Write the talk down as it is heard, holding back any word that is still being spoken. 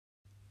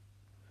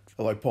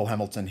Hello, Paul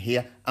Hamilton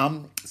here.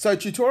 So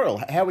tutorial,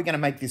 how are we going to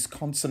make this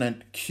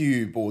consonant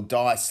cube or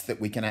dice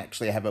that we can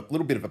actually have a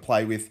little bit of a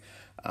play with.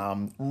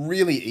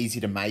 Really easy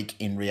to make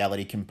in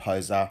Reality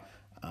Composer.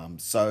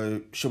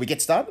 So should we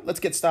get started? Let's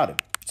get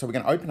started. So we're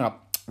going to open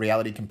up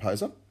Reality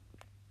Composer.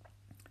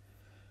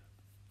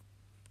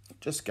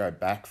 Just go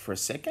back for a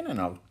second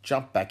and I'll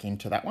jump back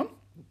into that one.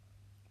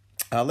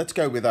 Let's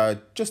go with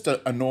just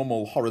a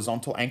normal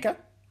horizontal anchor.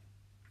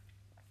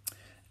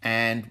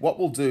 And what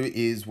we'll do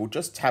is we'll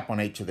just tap on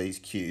each of these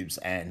cubes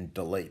and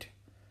delete,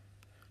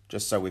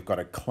 just so we've got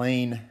a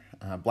clean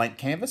blank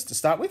canvas to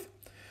start with.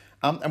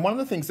 And one of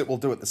the things that we'll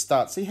do at the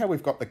start, see how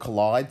we've got the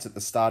collides at the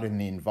start in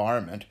the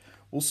environment?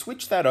 We'll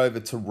switch that over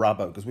to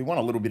rubber because we want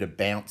a little bit of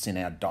bounce in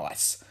our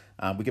dice.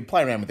 We can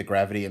play around with the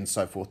gravity and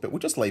so forth, but we'll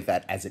just leave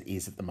that as it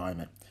is at the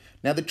moment.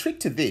 Now the trick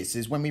to this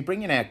is when we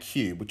bring in our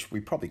cube, which we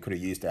probably could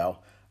have used our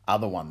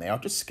other one there, I'll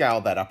just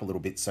scale that up a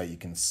little bit so you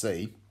can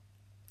see.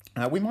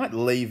 We might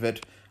leave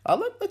it,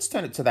 let's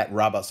turn it to that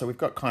rubber. So we've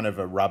got kind of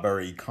a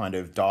rubbery kind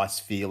of dice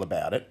feel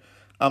about it.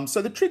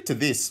 So the trick to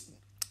this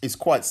is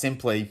quite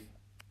simply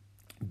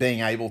being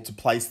able to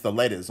place the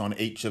letters on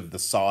each of the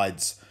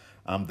sides,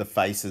 the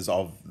faces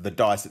of the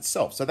dice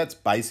itself. So that's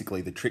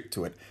basically the trick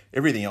to it.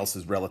 Everything else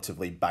is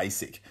relatively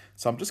basic.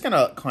 So I'm just going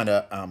to kind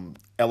of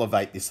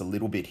elevate this a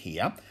little bit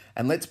here.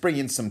 And let's bring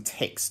in some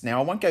text. Now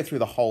I won't go through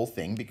the whole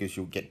thing because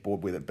you'll get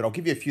bored with it, but I'll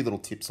give you a few little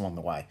tips along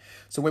the way.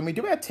 So when we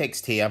do our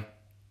text here,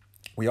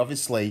 we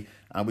obviously,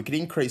 we could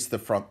increase the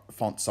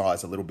font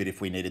size a little bit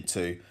if we needed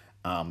to.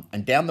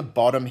 And down the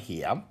bottom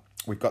here,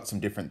 we've got some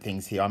different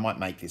things here. I might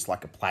make this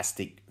like a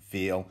plastic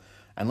feel.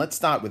 And let's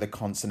start with a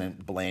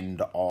consonant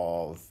blend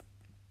of,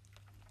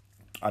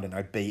 I don't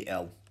know,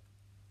 BL.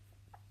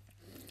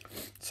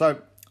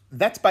 So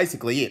that's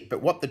basically it.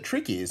 But what the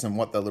trick is and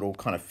what the little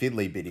kind of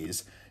fiddly bit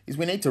is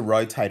we need to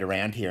rotate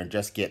around here and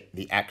just get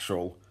the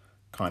actual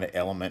kind of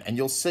element. And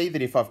you'll see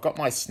that if I've got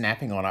my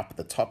snapping on up at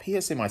the top here,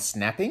 see my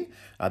snapping,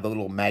 the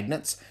little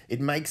magnets,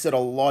 it makes it a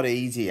lot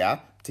easier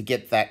to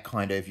get that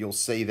kind of, you'll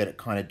see that it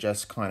kind of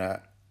just kind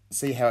of,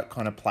 see how it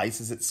kind of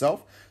places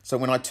itself. So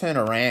when I turn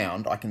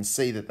around, I can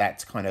see that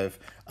that's kind of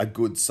a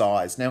good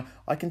size. Now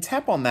I can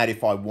tap on that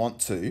if I want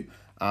to,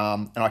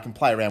 and I can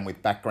play around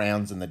with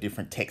backgrounds and the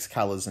different text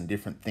colors and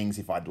different things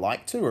if I'd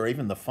like to, or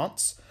even the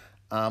fonts.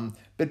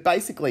 But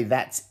basically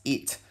that's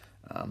it.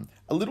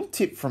 A little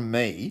tip from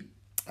me,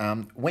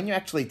 when you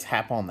actually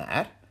tap on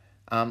that,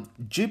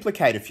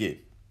 duplicate a few.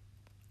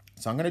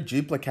 So I'm going to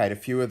duplicate a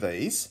few of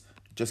these,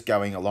 just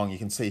going along, you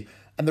can see.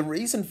 And the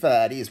reason for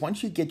that is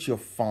once you get your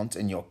font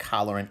and your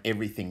color and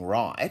everything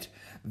right,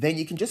 then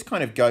you can just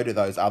kind of go to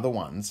those other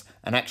ones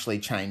and actually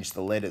change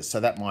the letters.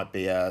 So that might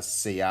be a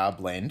CR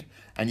blend.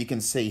 And you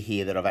can see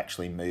here that I've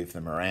actually moved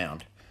them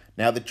around.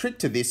 Now the trick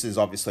to this is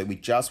obviously we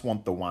just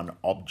want the one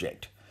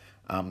object.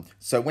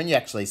 So when you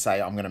actually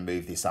say, I'm going to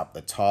move this up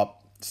the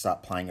top,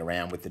 start playing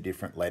around with the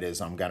different letters,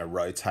 I'm going to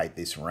rotate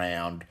this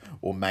round,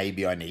 or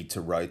maybe I need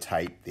to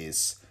rotate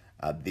this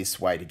this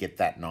way to get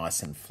that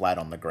nice and flat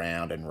on the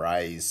ground and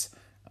raise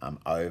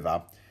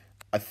over.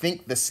 I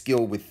think the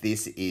skill with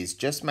this is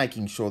just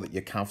making sure that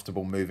you're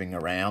comfortable moving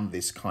around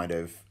this kind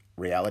of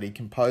Reality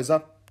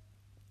Composer,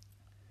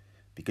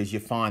 because you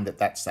find that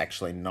that's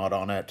actually not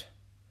on it.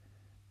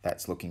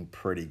 That's looking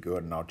pretty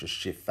good, and I'll just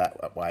shift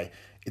that way.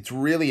 It's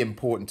really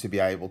important to be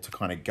able to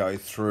kind of go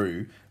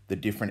through the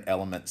different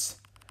elements.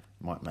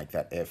 Might make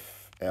that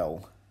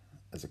FL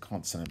as a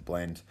consonant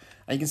blend.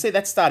 And you can see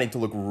that's starting to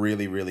look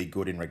really, really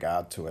good in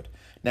regard to it.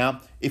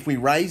 Now, if we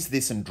raise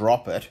this and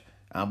drop it,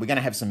 we're going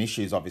to have some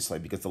issues, obviously,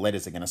 because the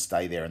letters are going to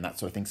stay there and that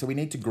sort of thing. So we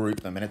need to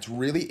group them, and it's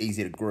really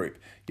easy to group.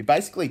 You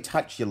basically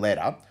touch your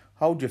letter,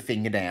 hold your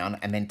finger down,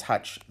 and then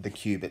touch the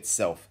cube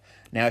itself.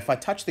 Now, if I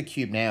touch the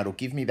cube now, it'll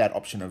give me that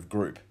option of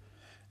group.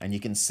 And you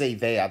can see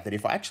there that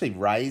if I actually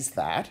raise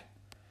that,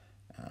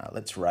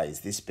 let's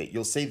raise this bit,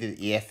 you'll see that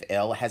the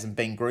FL hasn't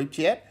been grouped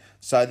yet.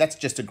 So that's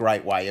just a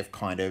great way of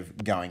kind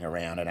of going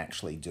around and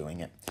actually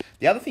doing it.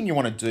 The other thing you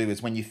want to do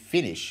is when you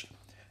finish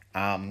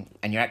and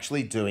you're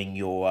actually doing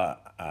your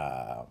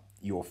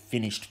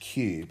finished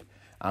cube,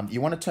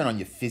 you want to turn on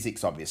your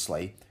physics,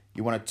 obviously.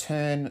 You want to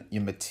turn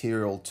your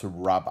material to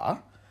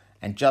rubber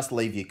and just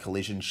leave your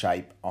collision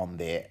shape on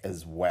there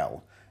as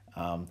well.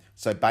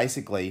 So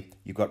basically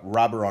you've got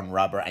rubber on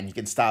rubber, and you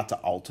can start to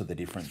alter the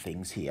different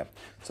things here.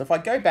 So if I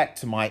go back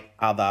to my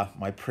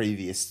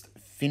previous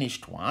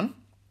finished one,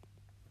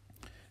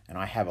 and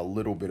I have a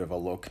little bit of a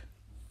look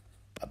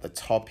at the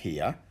top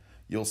here,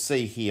 you'll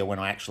see here when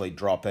I actually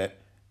drop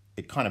it,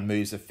 it kind of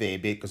moves a fair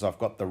bit because I've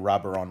got the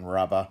rubber on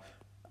rubber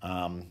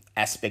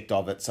aspect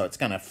of it. So it's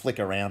going to flick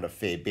around a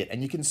fair bit,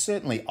 and you can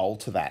certainly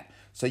alter that.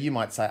 So you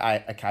might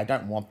say, okay, I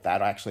don't want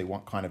that. I actually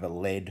want kind of a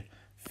lead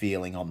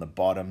feeling on the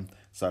bottom.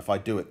 So if I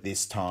do it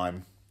this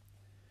time,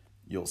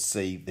 you'll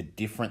see the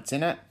difference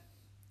in it.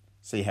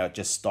 See how it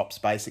just stops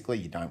basically?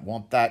 You don't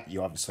want that.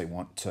 You obviously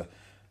want to,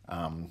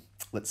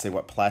 let's see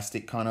what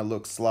plastic kind of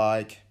looks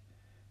like.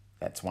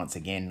 That's once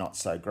again not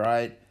so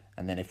great.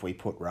 And then if we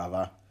put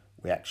rubber,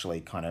 we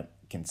actually kind of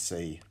can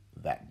see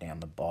that down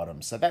the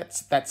bottom. So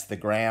that's the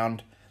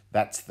ground.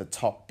 That's the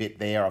top bit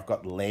there. I've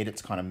got lead.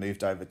 It's kind of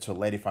moved over to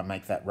lead. If I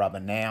make that rubber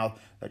now,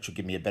 that should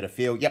give me a better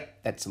feel. Yep,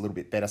 that's a little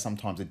bit better.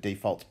 Sometimes it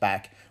defaults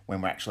back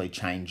when we're actually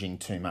changing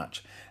too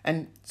much.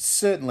 And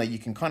certainly you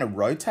can kind of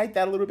rotate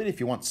that a little bit.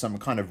 If you want some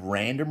kind of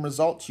random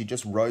results, you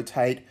just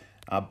rotate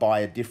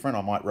by a different.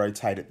 I might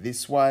rotate it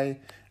this way,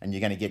 and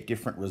you're going to get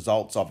different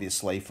results,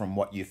 obviously, from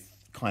what you've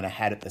kind of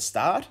had at the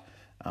start.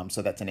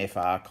 So that's an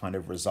FR kind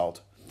of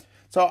result.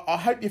 So I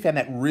hope you found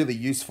that really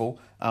useful.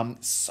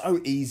 So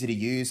easy to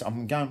use.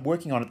 I'm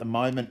working on at the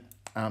moment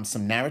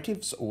some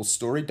narratives or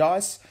story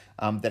dice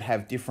that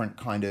have different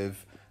kind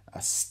of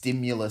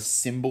stimulus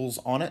symbols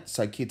on it,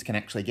 so kids can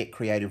actually get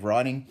creative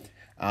writing.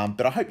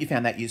 But I hope you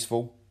found that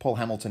useful. Paul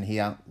Hamilton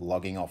here,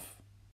 logging off.